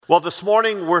Well, this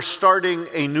morning we're starting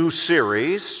a new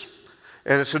series,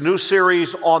 and it's a new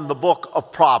series on the book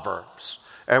of Proverbs,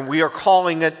 and we are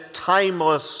calling it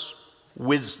Timeless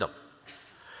Wisdom.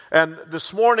 And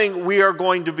this morning we are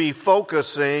going to be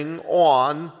focusing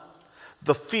on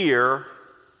the fear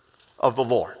of the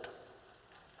Lord.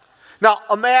 Now,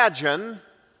 imagine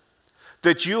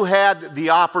that you had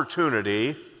the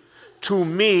opportunity to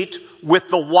meet with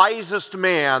the wisest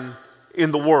man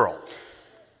in the world.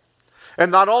 And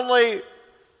not only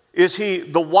is he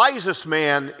the wisest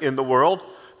man in the world,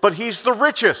 but he's the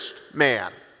richest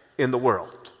man in the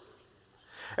world.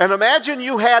 And imagine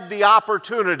you had the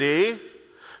opportunity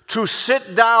to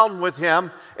sit down with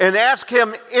him and ask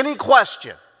him any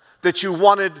question that you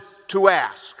wanted to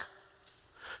ask,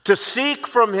 to seek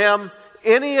from him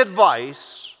any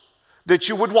advice that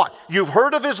you would want. You've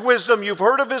heard of his wisdom, you've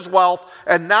heard of his wealth,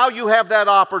 and now you have that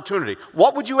opportunity.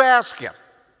 What would you ask him?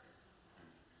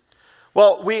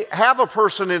 Well, we have a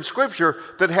person in Scripture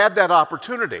that had that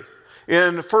opportunity.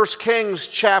 In 1 Kings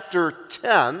chapter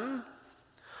 10,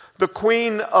 the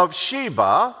Queen of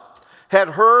Sheba had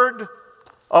heard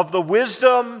of the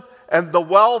wisdom and the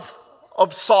wealth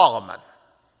of Solomon.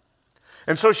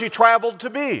 And so she traveled to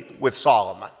be with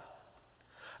Solomon.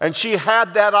 And she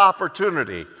had that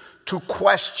opportunity to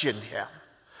question him,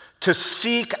 to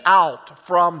seek out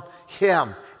from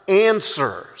him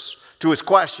answers to his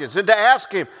questions, and to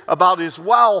ask him about his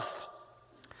wealth.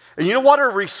 And you know what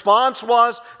her response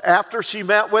was after she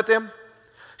met with him?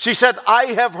 She said, "I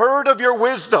have heard of your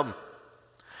wisdom.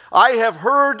 I have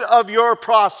heard of your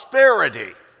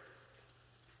prosperity.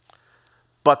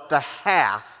 But the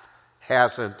half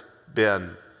hasn't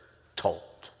been told."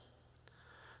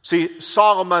 See,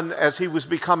 Solomon, as he was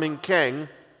becoming king,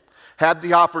 had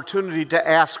the opportunity to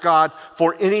ask God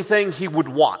for anything he would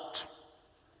want.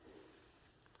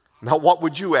 Now, what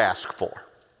would you ask for?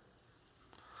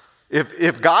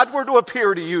 If God were to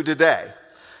appear to you today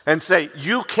and say,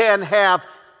 you can have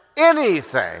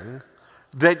anything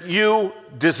that you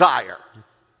desire,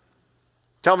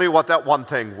 tell me what that one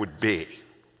thing would be.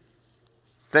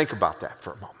 Think about that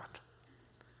for a moment.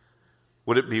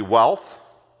 Would it be wealth?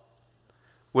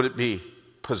 Would it be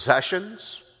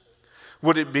possessions?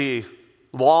 Would it be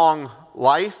long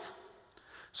life?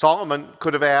 Solomon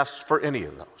could have asked for any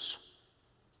of those.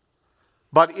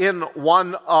 But in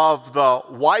one of the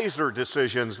wiser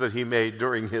decisions that he made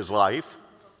during his life,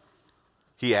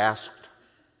 he asked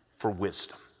for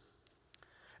wisdom.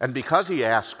 And because he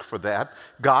asked for that,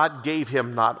 God gave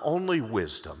him not only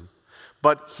wisdom,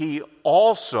 but he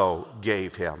also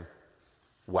gave him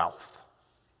wealth.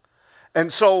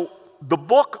 And so the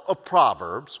book of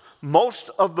Proverbs, most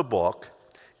of the book,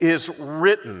 is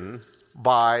written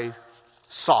by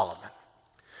Solomon.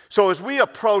 So as we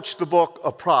approach the book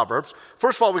of Proverbs,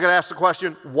 first of all, we're going to ask the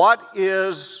question, what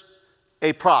is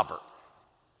a proverb?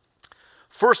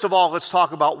 First of all, let's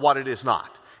talk about what it is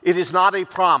not. It is not a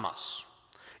promise.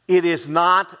 It is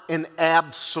not an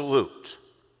absolute.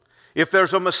 If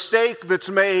there's a mistake that's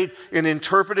made in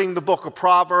interpreting the book of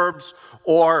Proverbs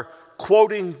or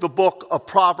quoting the book of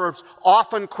Proverbs,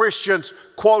 often Christians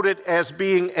quote it as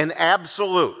being an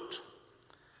absolute.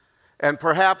 And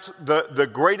perhaps the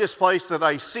greatest place that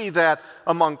I see that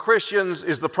among Christians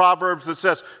is the Proverbs that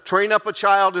says, train up a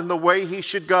child in the way he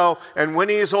should go, and when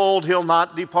he is old, he'll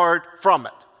not depart from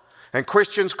it. And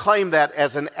Christians claim that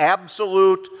as an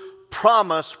absolute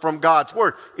promise from God's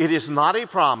Word. It is not a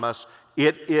promise,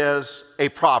 it is a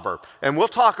proverb. And we'll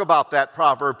talk about that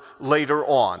proverb later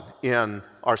on in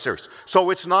our series. So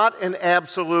it's not an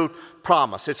absolute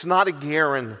promise. It's not a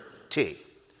guarantee.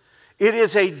 It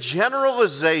is a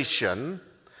generalization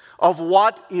of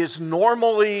what is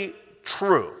normally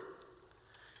true.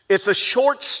 It's a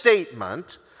short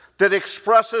statement that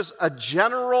expresses a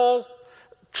general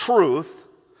truth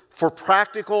for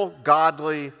practical,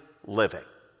 godly living.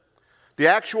 The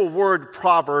actual word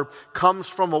proverb comes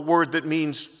from a word that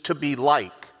means to be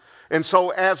like. And so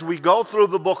as we go through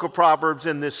the book of Proverbs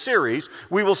in this series,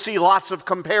 we will see lots of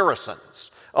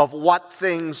comparisons of what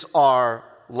things are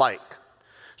like.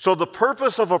 So the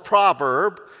purpose of a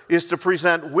proverb is to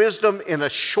present wisdom in a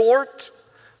short,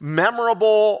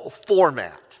 memorable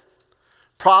format.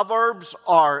 Proverbs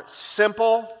are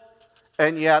simple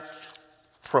and yet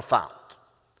profound.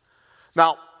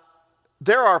 Now,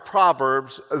 there are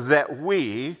proverbs that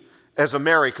we as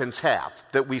Americans have,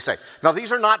 that we say. Now,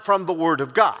 these are not from the Word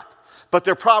of God, but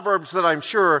they're proverbs that I'm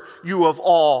sure you have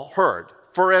all heard.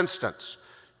 For instance,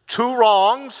 two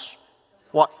wrongs,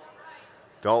 what?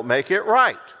 Don't make it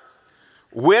right.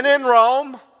 When in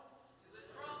Rome,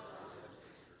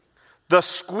 the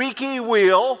squeaky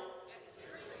wheel,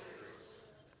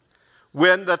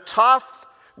 when the tough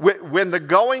When the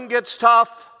going gets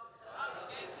tough,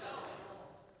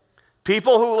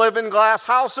 people who live in glass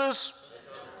houses,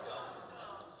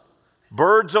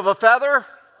 birds of a feather,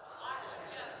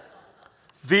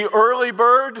 the early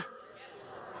bird.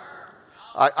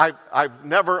 I've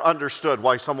never understood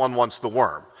why someone wants the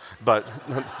worm, but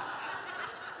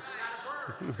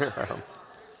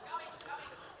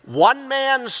one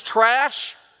man's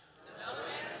trash,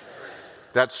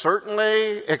 that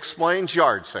certainly explains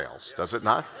yard sales, does it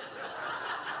not?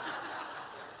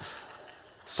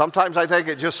 Sometimes I think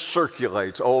it just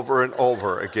circulates over and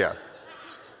over again.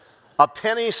 A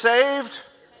penny saved.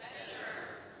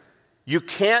 You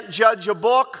can't judge a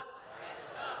book.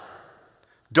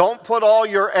 Don't put all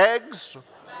your eggs.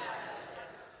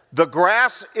 The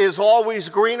grass is always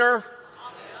greener.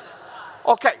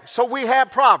 Okay, so we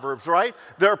have Proverbs, right?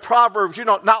 There are Proverbs,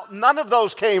 Now, none of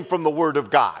those came from the Word of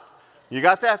God. You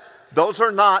got that? Those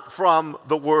are not from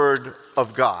the Word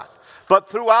of God. But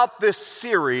throughout this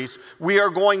series, we are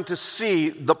going to see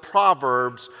the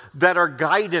Proverbs that are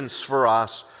guidance for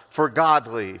us for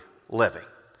godly living.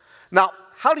 Now,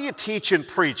 how do you teach and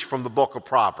preach from the book of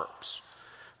Proverbs?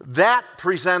 That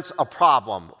presents a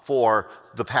problem for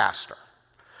the pastor.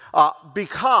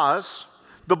 Because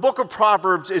the book of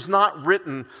Proverbs is not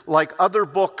written like other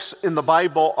books in the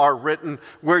Bible are written,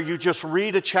 where you just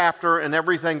read a chapter and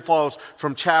everything flows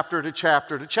from chapter to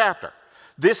chapter to chapter.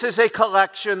 This is a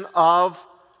collection of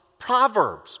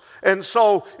Proverbs. And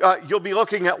so you'll be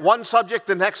looking at one subject,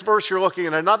 the next verse you're looking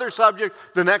at another subject,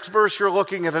 the next verse you're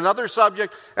looking at another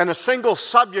subject, and a single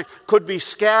subject could be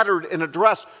scattered and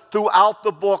addressed throughout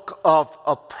the book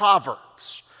of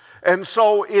Proverbs. And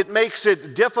so it makes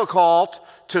it difficult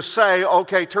to say,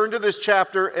 okay, turn to this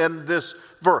chapter and this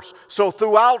verse. So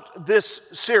throughout this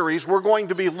series, we're going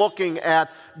to be looking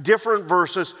at different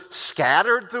verses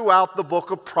scattered throughout the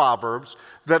book of Proverbs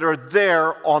that are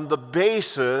there on the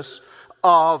basis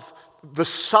of the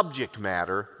subject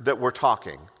matter that we're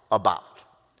talking about.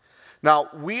 Now,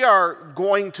 we are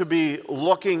going to be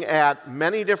looking at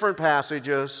many different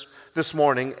passages this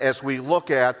morning as we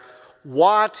look at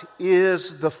what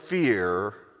is the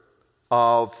fear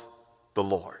of the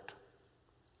Lord.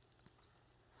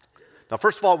 Now,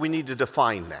 first of all, we need to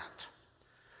define that.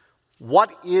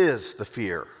 What is the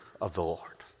fear of the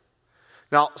Lord?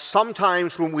 Now,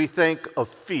 sometimes when we think of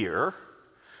fear,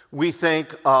 we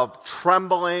think of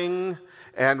trembling,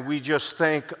 and we just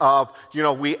think of,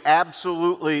 we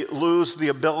absolutely lose the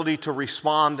ability to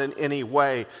respond in any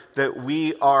way, that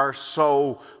we are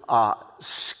so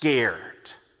scared.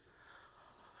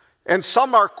 And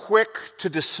some are quick to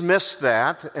dismiss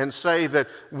that and say that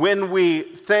when we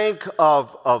think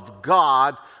of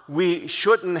God, we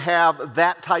shouldn't have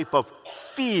that type of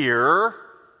fear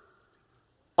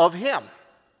of Him.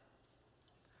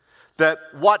 That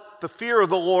what the fear of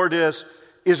the Lord is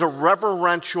a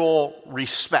reverential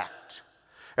respect.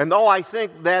 And though I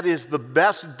think that is the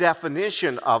best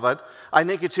definition of it, I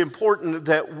think it's important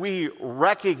that we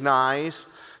recognize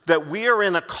that we are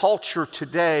in a culture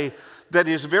today that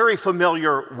is very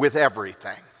familiar with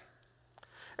everything.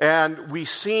 And we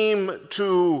seem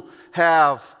to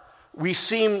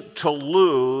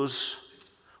lose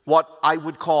what I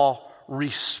would call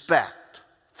respect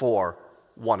for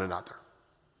one another.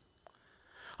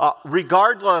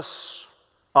 Regardless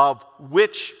of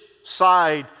which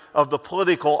side of the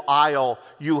political aisle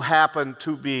you happen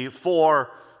to be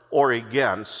for or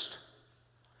against,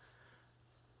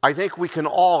 I think we can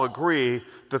all agree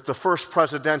that the first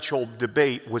presidential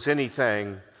debate was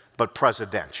anything but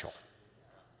presidential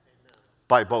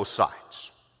by both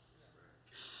sides.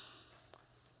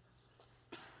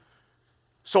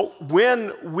 So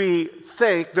when we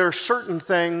think there are certain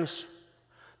things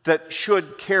that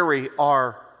should carry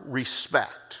our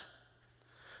respect,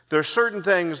 there are certain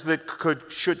things that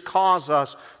should cause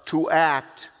us to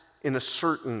act in a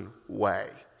certain way.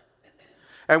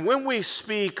 And when we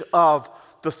speak of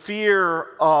the fear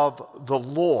of the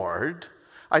Lord,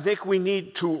 I think we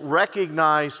need to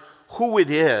recognize who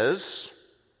it is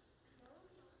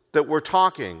that we're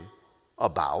talking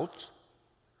about,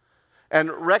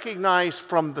 and recognize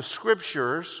from the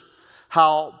Scriptures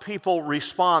how people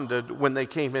responded when they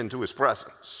came into His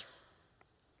presence.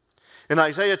 In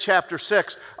Isaiah chapter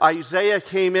 6, Isaiah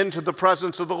came into the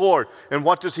presence of the Lord, and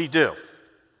what does he do?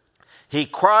 He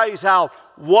cries out,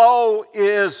 "Woe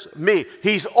is me."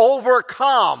 He's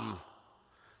overcome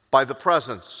by the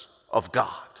presence of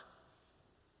God.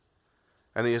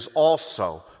 And he is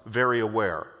also very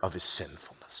aware of his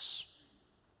sinfulness.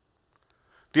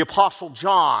 The Apostle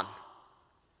John,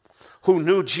 who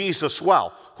knew Jesus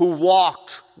well, who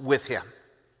walked with him,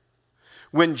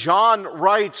 When John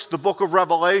writes the book of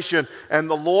Revelation and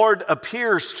the Lord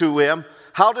appears to him,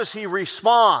 how does he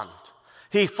respond?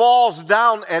 He falls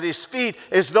down at his feet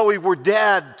as though he were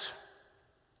dead.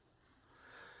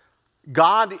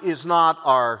 God is not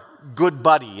our good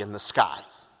buddy in the sky.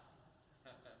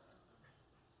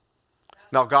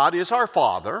 Now, God is our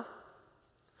Father.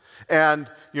 And,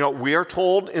 we are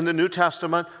told in the New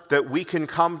Testament that we can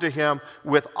come to him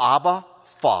with Abba,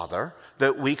 Father,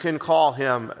 that we can call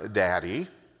him Daddy.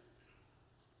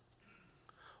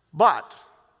 But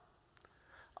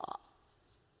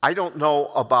I don't know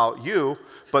about you,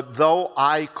 but though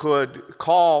I could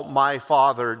call my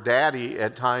father Daddy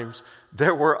at times,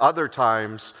 there were other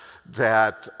times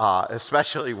that,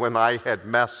 especially when I had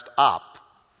messed up,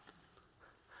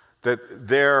 that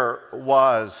there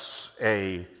was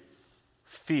a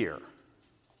fear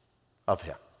of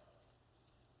him.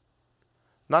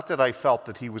 Not that I felt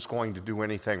that he was going to do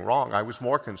anything wrong. I was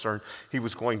more concerned he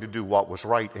was going to do what was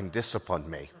right and discipline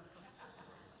me,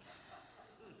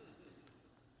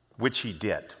 which he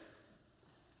did.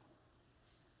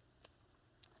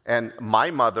 And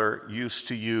my mother used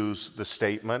to use the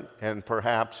statement, and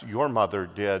perhaps your mother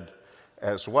did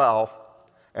as well,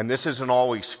 and this isn't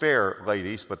always fair,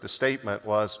 ladies, but the statement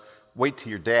was, wait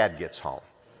till your dad gets home.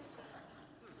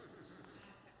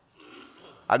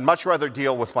 I'd much rather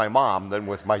deal with my mom than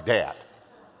with my dad.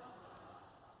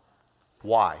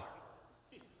 Why?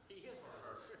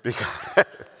 Because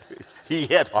he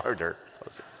hit harder.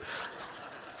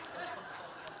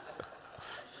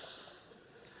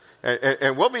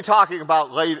 And we'll be talking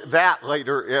about that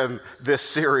later in this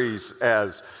series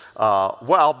as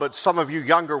well, but some of you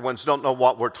younger ones don't know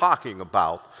what we're talking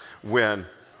about when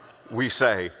we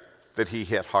say that he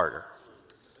hit harder.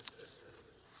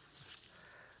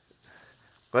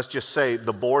 Let's just say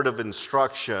the board of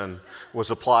instruction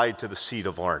was applied to the seat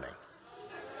of learning.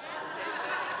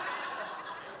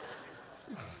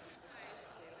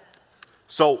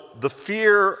 So the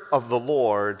fear of the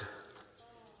Lord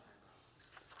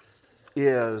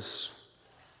is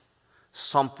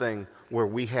something where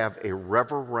we have a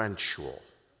reverential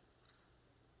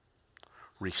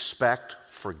respect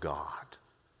for God,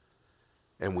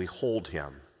 and we hold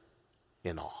him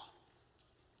in awe.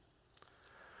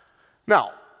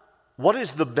 Now, what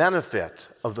is the benefit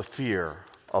of the fear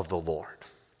of the Lord?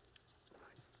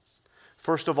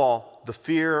 First of all, the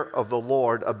fear of the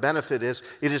Lord, a benefit is,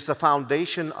 it is the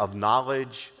foundation of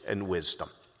knowledge and wisdom.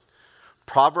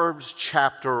 Proverbs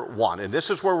chapter 1, and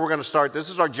this is where we're going to start. This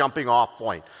is our jumping off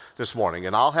point this morning,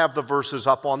 and I'll have the verses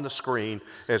up on the screen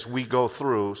as we go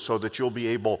through so that you'll be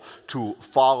able to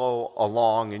follow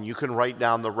along, and you can write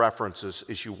down the references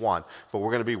as you want, but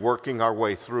we're going to be working our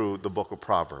way through the book of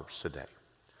Proverbs today.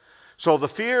 So the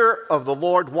fear of the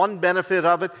Lord, one benefit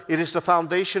of it, it is the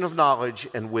foundation of knowledge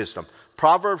and wisdom.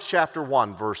 Proverbs chapter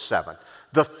 1, verse 7.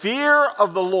 The fear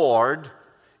of the Lord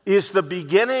is the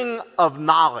beginning of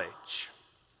knowledge.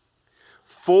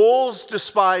 Fools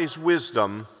despise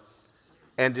wisdom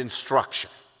and instruction.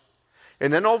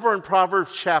 And then over in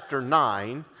Proverbs chapter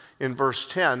 9, in verse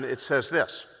 10, it says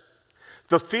this.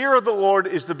 The fear of the Lord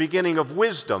is the beginning of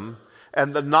wisdom,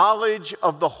 and the knowledge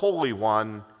of the Holy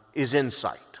One is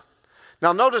insight.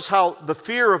 Now notice how the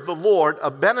fear of the Lord, a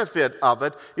benefit of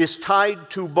it, is tied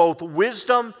to both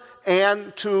wisdom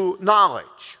and to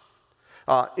knowledge.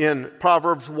 In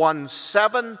Proverbs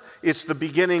 1:7, it's the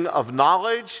beginning of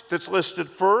knowledge that's listed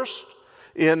first.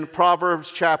 In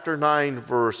Proverbs chapter 9,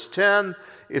 verse 10,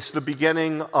 it's the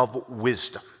beginning of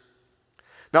wisdom.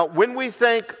 Now, when we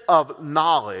think of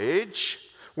knowledge,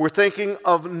 we're thinking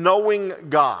of knowing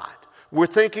God. We're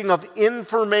thinking of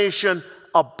information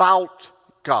about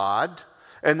God,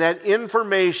 and that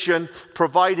information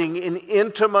providing an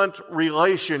intimate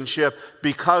relationship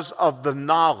because of the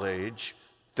knowledge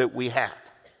that we have.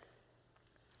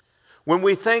 When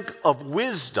we think of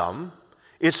wisdom,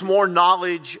 it's more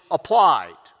knowledge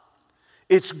applied.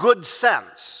 It's good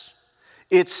sense.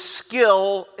 It's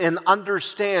skill and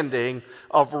understanding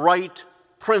of right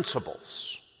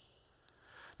principles.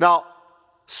 Now,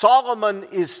 Solomon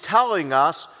is telling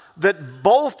us that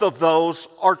both of those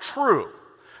are true.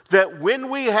 That when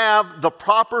we have the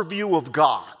proper view of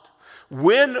God,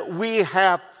 when we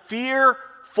have fear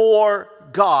for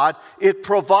God, it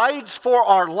provides for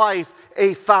our life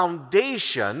a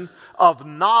foundation of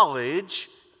knowledge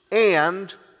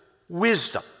and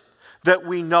wisdom. That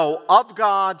we know of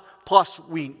God, plus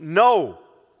we know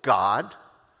God,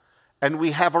 and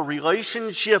we have a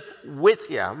relationship with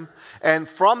Him, and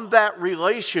from that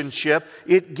relationship,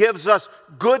 it gives us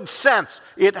good sense.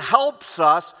 It helps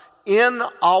us in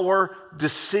our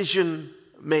decision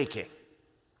making.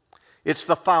 It's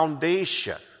the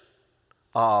foundation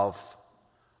of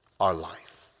our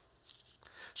life.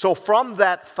 So from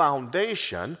that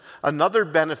foundation, another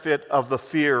benefit of the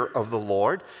fear of the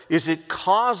Lord is it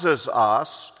causes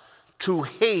us to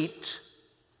hate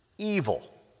evil.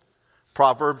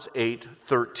 Proverbs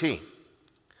 8:13.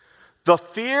 The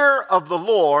fear of the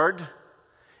Lord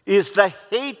is the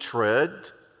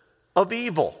hatred of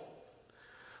evil.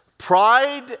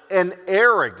 Pride and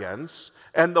arrogance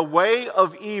and the way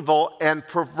of evil and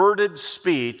perverted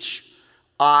speech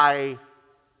I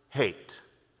hate.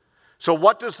 So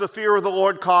what does the fear of the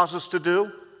Lord cause us to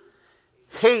do?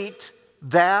 Hate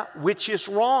that which is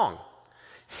wrong.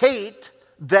 Hate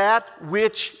that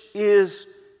which is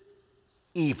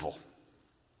evil.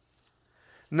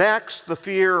 Next, the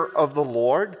fear of the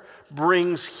Lord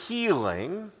brings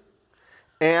healing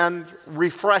and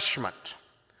refreshment.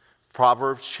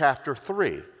 Proverbs chapter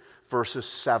 3, verses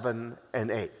 7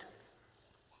 and 8.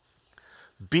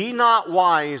 Be not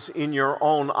wise in your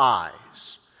own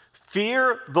eyes.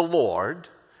 Fear the Lord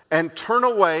and turn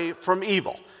away from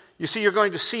evil. You see, you're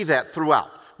going to see that throughout.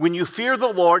 When you fear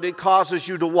the Lord, it causes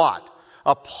you to what?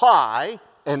 Apply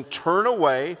and turn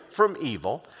away from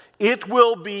evil. It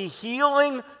will be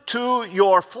healing to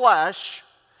your flesh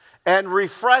and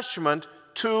refreshment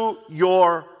to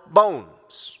your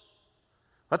bones.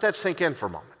 Let that sink in for a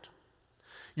moment.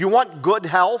 You want good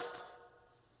health?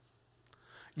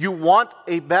 You want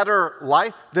a better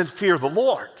life? Then fear the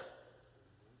Lord.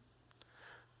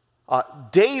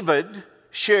 David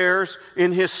shares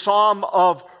in his psalm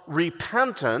of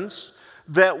repentance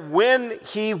that when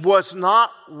he was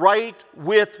not right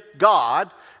with God,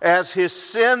 as his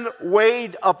sin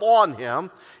weighed upon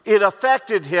him, it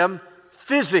affected him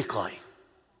physically.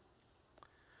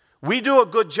 We do a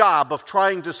good job of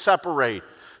trying to separate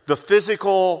the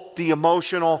physical, the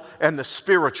emotional, and the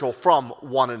spiritual from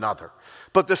one another.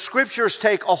 But the scriptures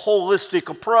take a holistic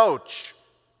approach.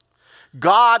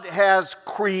 God has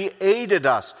created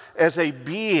us as a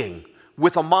being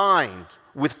with a mind,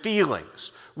 with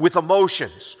feelings, with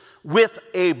emotions, with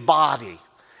a body.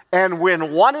 And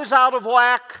when one is out of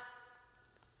whack,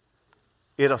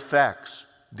 it affects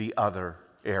the other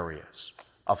areas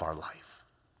of our life.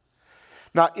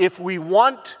 Now, if we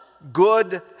want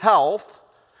good health,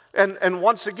 and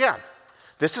once again,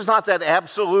 this is not that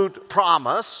absolute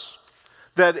promise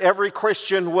that every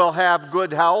Christian will have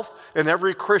good health and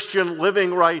every Christian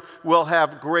living right will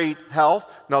have great health.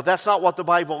 No, that's not what the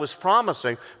Bible is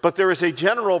promising. But there is a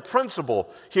general principle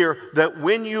here that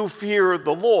when you fear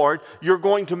the Lord, you're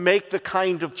going to make the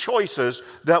kind of choices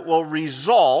that will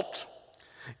result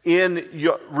in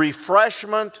your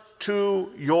refreshment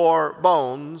to your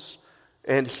bones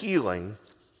and healing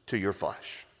to your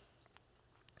flesh.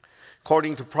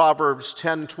 According to Proverbs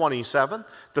 10:27,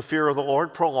 the fear of the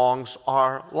Lord prolongs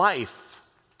our life.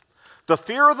 The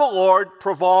fear of the Lord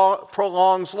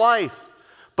prolongs life,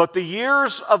 but the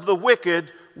years of the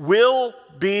wicked will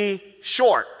be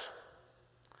short.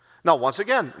 Now, once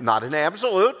again, not an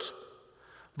absolute,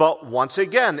 but once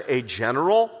again, a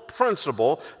general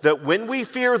principle that when we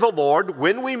fear the Lord,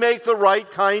 when we make the right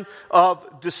kind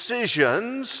of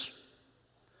decisions,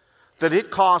 that it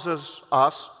causes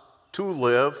us to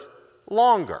live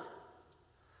longer.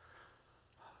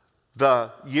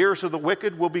 The years of the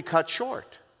wicked will be cut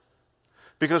short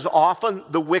because often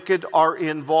the wicked are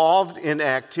involved in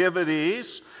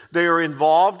activities, they are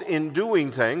involved in doing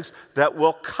things that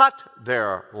will cut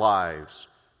their lives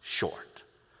short.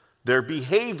 Their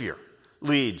behavior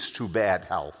leads to bad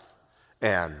health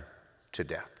and to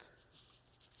death.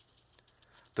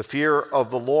 The fear of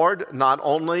the Lord not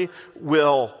only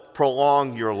will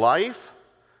prolong your life,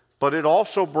 but it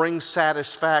also brings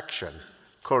satisfaction,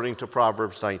 according to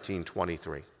Proverbs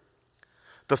 19:23.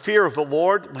 The fear of the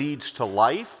Lord leads to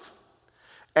life,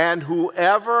 and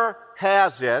whoever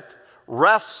has it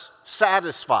rests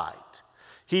satisfied.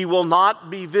 He will not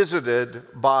be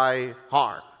visited by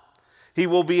harm. He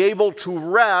will be able to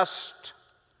rest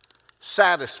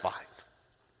satisfied.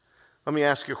 Let me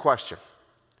ask you a question.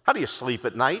 How do you sleep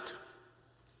at night?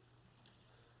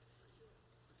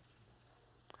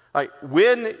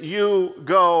 When you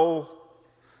go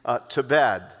to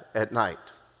bed at night,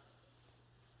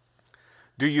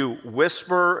 do you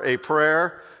whisper a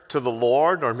prayer to the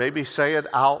Lord, or maybe say it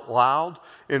out loud,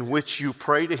 in which you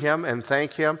pray to Him and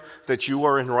thank Him that you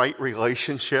are in right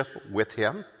relationship with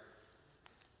Him?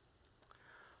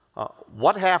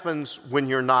 What happens when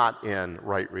you're not in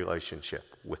right relationship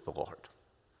with the Lord?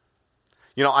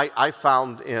 You know, I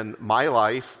found in my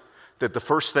life that the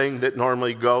first thing that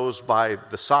normally goes by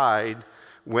the side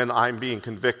when I'm being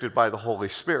convicted by the Holy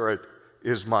Spirit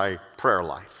is my prayer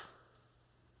life.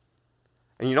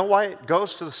 And you know why it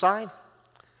goes to the side?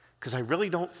 because I really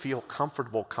don't feel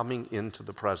comfortable coming into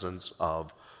the presence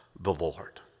of the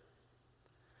Lord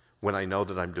when I know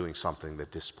that I'm doing something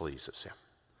that displeases him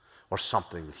or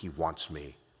something that he wants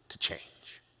me to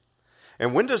change.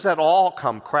 And when does that all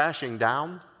come crashing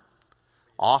down?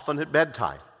 Often at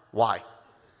bedtime. Why?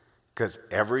 Because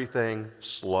everything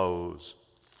slows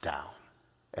down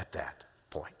at that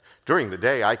point. During the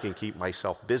day, I can keep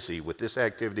myself busy with this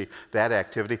activity, that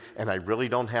activity, and I really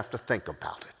don't have to think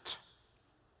about it.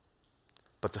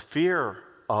 But the fear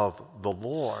of the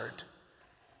Lord,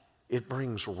 it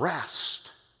brings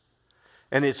rest.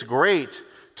 And it's great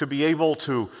to be able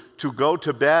to go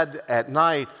to bed at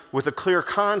night with a clear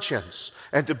conscience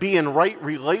and to be in right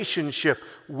relationship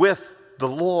with the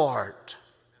Lord.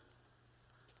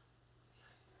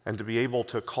 And to be able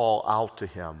to call out to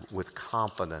him with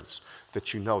confidence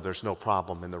that you know there's no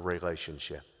problem in the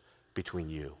relationship between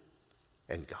you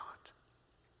and God.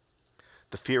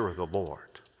 The fear of the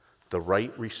Lord, the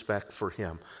right respect for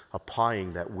him,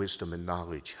 applying that wisdom and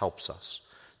knowledge helps us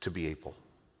to be able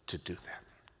to do that.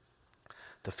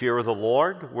 The fear of the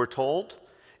Lord, we're told,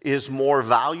 is more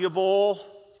valuable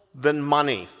than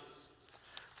money.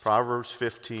 Proverbs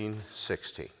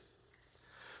 15:16.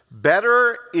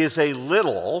 Better is a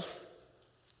little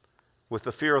with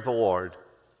the fear of the Lord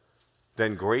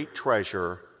than great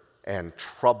treasure and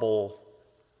trouble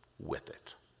with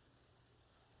it.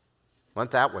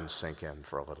 Let that one sink in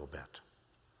for a little bit.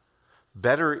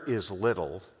 Better is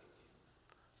little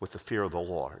with the fear of the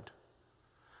Lord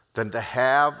than to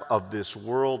have of this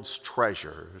world's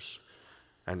treasures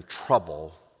and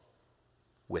trouble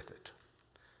with it.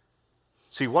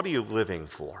 See, what are you living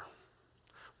for?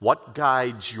 What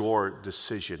guides your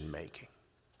decision making?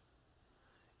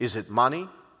 Is it money?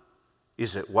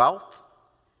 Is it wealth?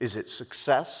 Is it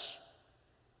success?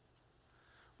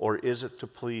 Or is it to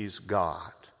please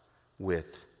God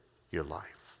with your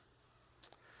life?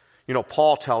 You know,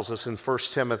 Paul tells us in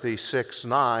 1 Timothy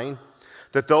 6:9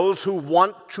 that those who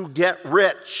want to get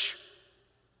rich,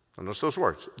 notice those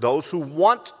words, those who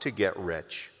want to get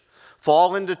rich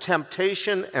fall into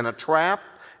temptation and a trap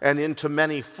and into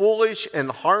many foolish and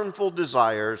harmful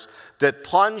desires that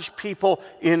plunge people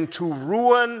into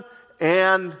ruin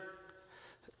and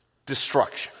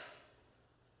destruction.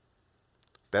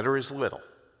 Better is little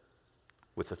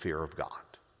with the fear of God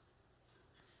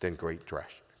than great treasure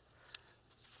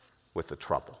with the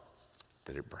trouble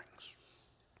that it brings.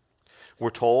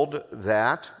 We're told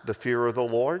that the fear of the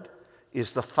Lord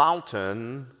is the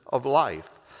fountain of life.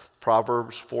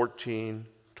 Proverbs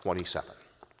 14:27.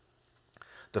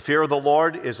 The fear of the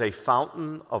Lord is a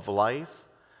fountain of life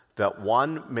that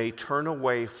one may turn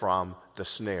away from the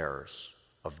snares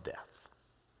of death.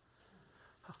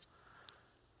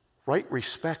 Right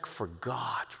respect for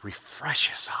God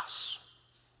refreshes us.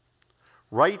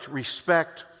 Right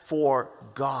respect for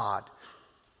God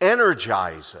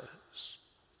energizes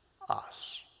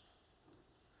us.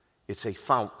 It's a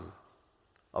fountain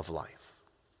of life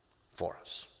for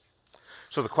us.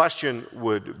 So the question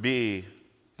would be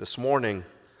this morning,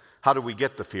 how do we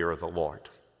get the fear of the Lord?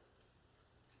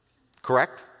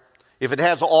 Correct? If it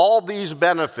has all these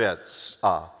benefits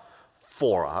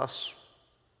for us,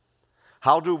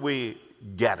 how do we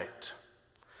get it?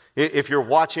 If you're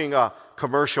watching a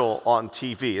commercial on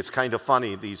TV, it's kind of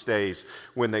funny these days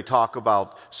when they talk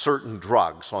about certain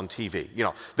drugs on TV. You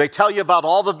know, they tell you about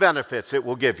all the benefits it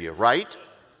will give you, right?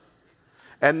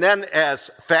 And then as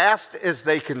fast as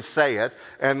they can say it,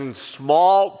 and in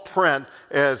small print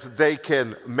as they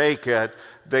can make it,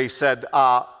 they said,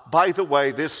 by the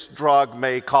way, this drug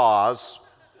may cause,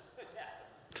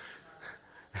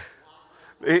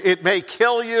 it may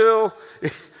kill you,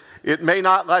 it may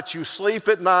not let you sleep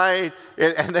at night,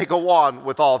 and they go on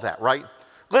with all that, right?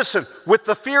 Listen, with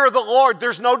the fear of the Lord,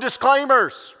 there's no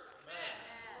disclaimers.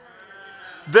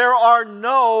 There are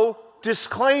no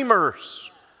disclaimers.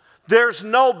 There's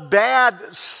no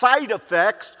bad side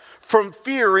effects from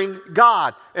fearing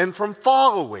God and from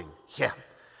following him.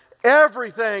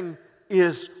 Everything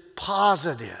is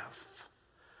positive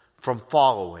from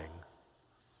following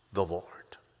the Lord.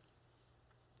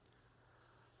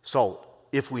 So,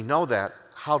 if we know that,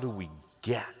 how do we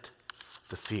get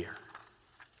the fear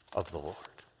of the Lord?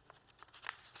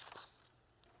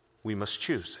 We must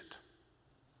choose it.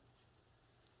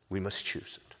 We must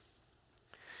choose it.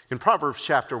 In Proverbs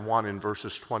chapter 1 in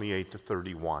verses 28 to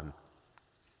 31,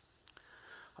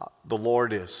 the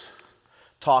Lord is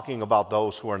talking about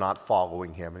those who are not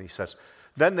following him. And he says,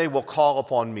 then they will call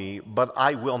upon me, but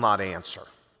I will not answer.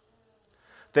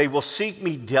 They will seek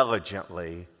me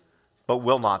diligently, but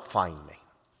will not find me.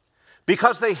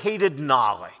 Because they hated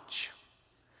knowledge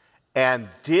and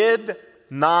did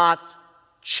not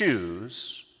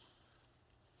choose.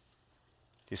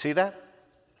 Do you see that?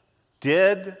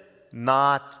 Did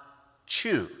not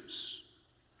choose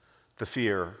the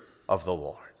fear of the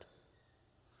Lord.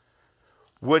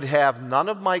 Would have none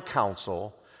of my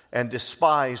counsel, and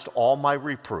despised all my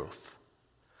reproof.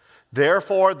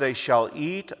 Therefore they shall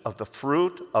eat of the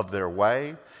fruit of their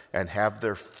way, and have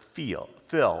their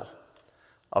fill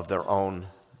of their own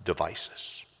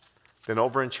devices. Then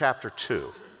over in chapter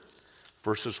 2,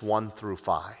 verses 1 through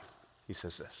 5, he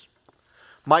says this: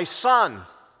 My son,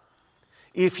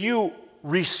 if you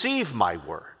receive my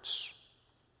words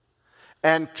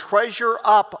and treasure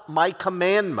up my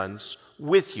commandments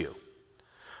with you,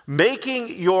 making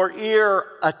your ear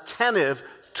attentive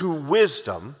to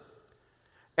wisdom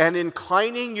and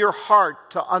inclining your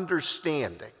heart to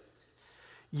understanding.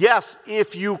 Yes,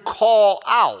 if you call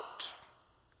out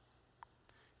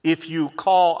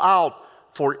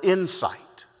for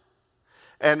insight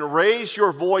and raise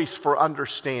your voice for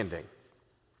understanding,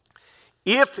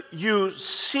 if you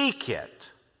seek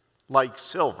it like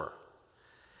silver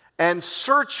and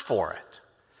search for it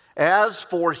as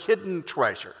for hidden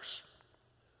treasures,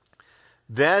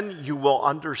 then you will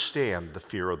understand the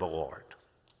fear of the Lord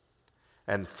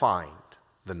and find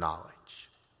the knowledge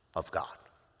of God.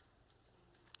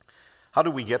 How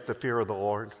do we get the fear of the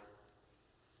Lord?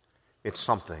 It's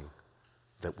something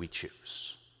that we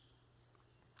choose.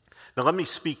 Now let me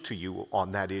speak to you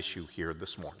on that issue here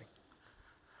this morning.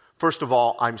 First of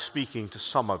all, I'm speaking to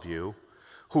some of you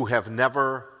who have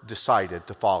never decided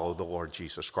to follow the Lord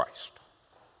Jesus Christ.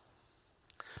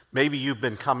 Maybe you've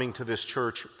been coming to this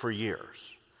church for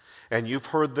years, and you've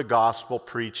heard the gospel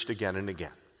preached again and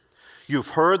again. You've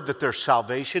heard that there's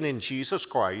salvation in Jesus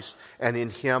Christ and in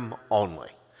Him only.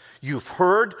 You've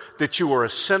heard that you are a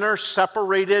sinner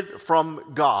separated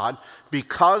from God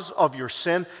because of your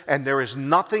sin, and there is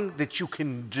nothing that you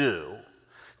can do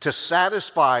to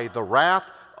satisfy the wrath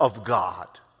of God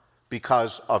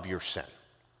because of your sin.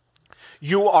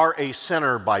 You are a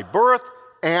sinner by birth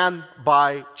and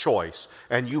by choice,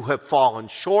 and you have fallen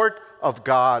short of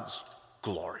God's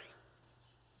glory.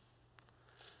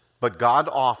 But God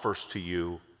offers to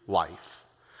you life,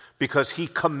 because He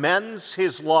commends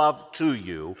His love to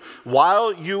you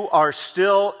while you are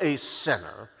still a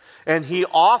sinner, and He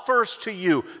offers to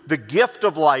you the gift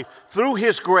of life through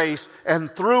His grace and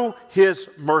through His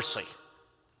mercy.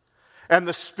 And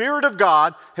the Spirit of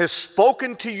God has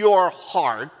spoken to your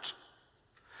heart,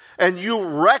 and you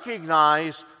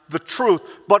recognize the truth,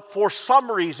 but for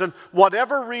some reason,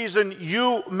 whatever reason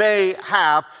you may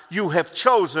have, you have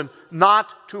chosen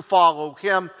not to follow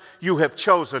Him. You have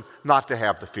chosen not to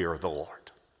have the fear of the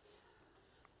Lord.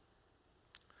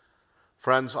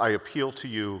 Friends, I appeal to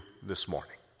you this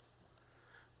morning.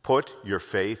 Put your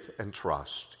faith and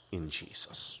trust in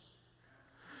Jesus.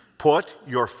 Put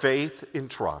your faith and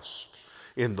trust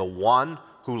in the one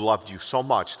who loved you so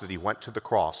much that He went to the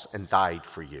cross and died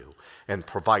for you and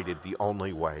provided the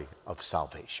only way of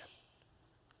salvation.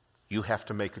 You have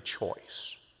to make a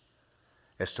choice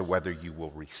as to whether you will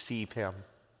receive Him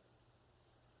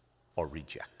or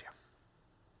reject Him.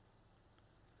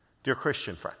 Dear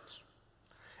Christian friends,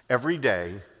 every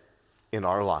day in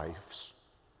our lives,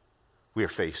 we are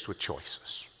faced with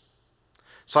choices.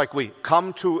 It's like we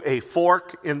come to a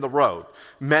fork in the road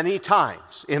many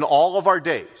times in all of our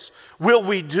days. Will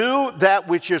we do that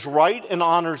which is right and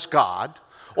honors God,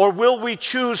 or will we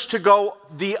choose to go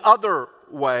the other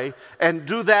way and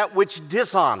do that which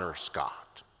dishonors God?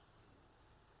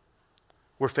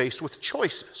 We're faced with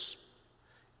choices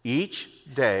each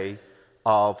day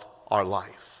of our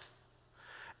life.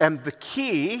 And the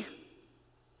key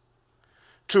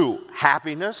to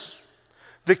happiness,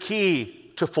 the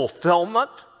key to fulfillment,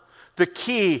 the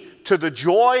key to the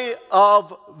joy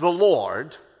of the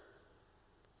Lord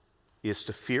is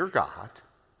to fear God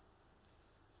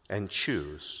and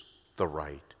choose the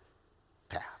right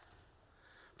path.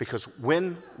 Because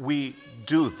when we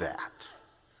do that,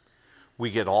 we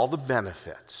get all the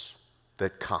benefits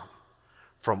that come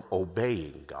from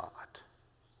obeying God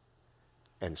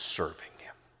and serving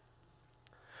Him.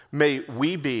 May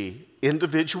we be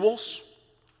individuals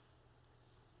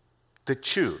that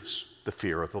choose the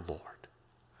fear of the Lord.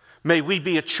 May we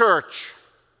be a church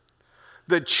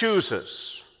that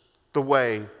chooses the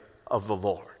way of the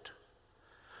Lord.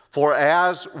 For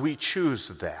as we choose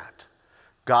that,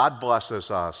 God blesses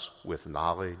us with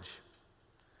knowledge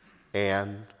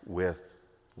and with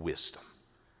wisdom.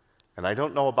 And I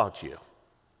don't know about you,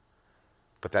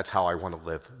 but that's how I want to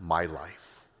live my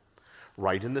life,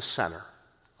 right in the center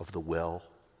of the will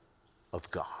of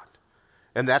God.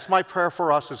 And that's my prayer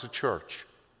for us as a church,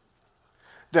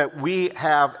 that we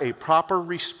have a proper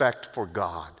respect for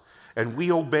God and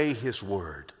we obey His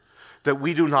word, that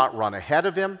we do not run ahead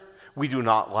of Him, we do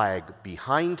not lag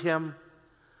behind Him,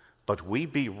 but we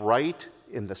be right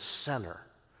in the center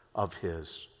of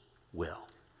His will,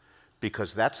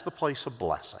 because that's the place of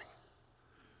blessing.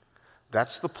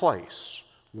 That's the place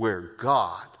where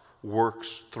God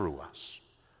works through us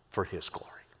for His glory.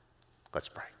 Let's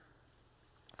pray.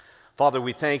 Father,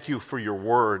 we thank You for Your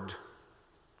word.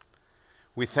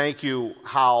 We thank You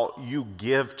how You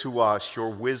give to us Your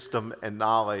wisdom and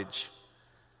knowledge.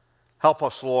 Help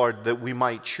us, Lord, that we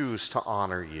might choose to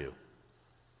honor You.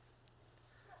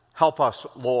 Help us,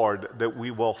 Lord, that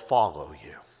we will follow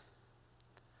You.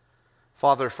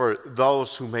 Father, for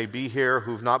those who may be here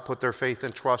who've not put their faith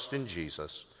and trust in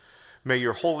Jesus, may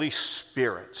Your Holy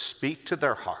Spirit speak to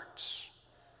their hearts,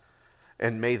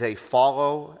 and may they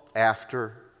follow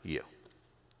after You.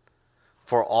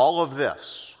 For all of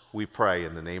this, we pray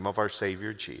in the name of our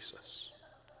Savior Jesus.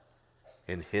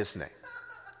 In His name,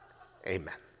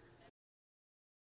 amen.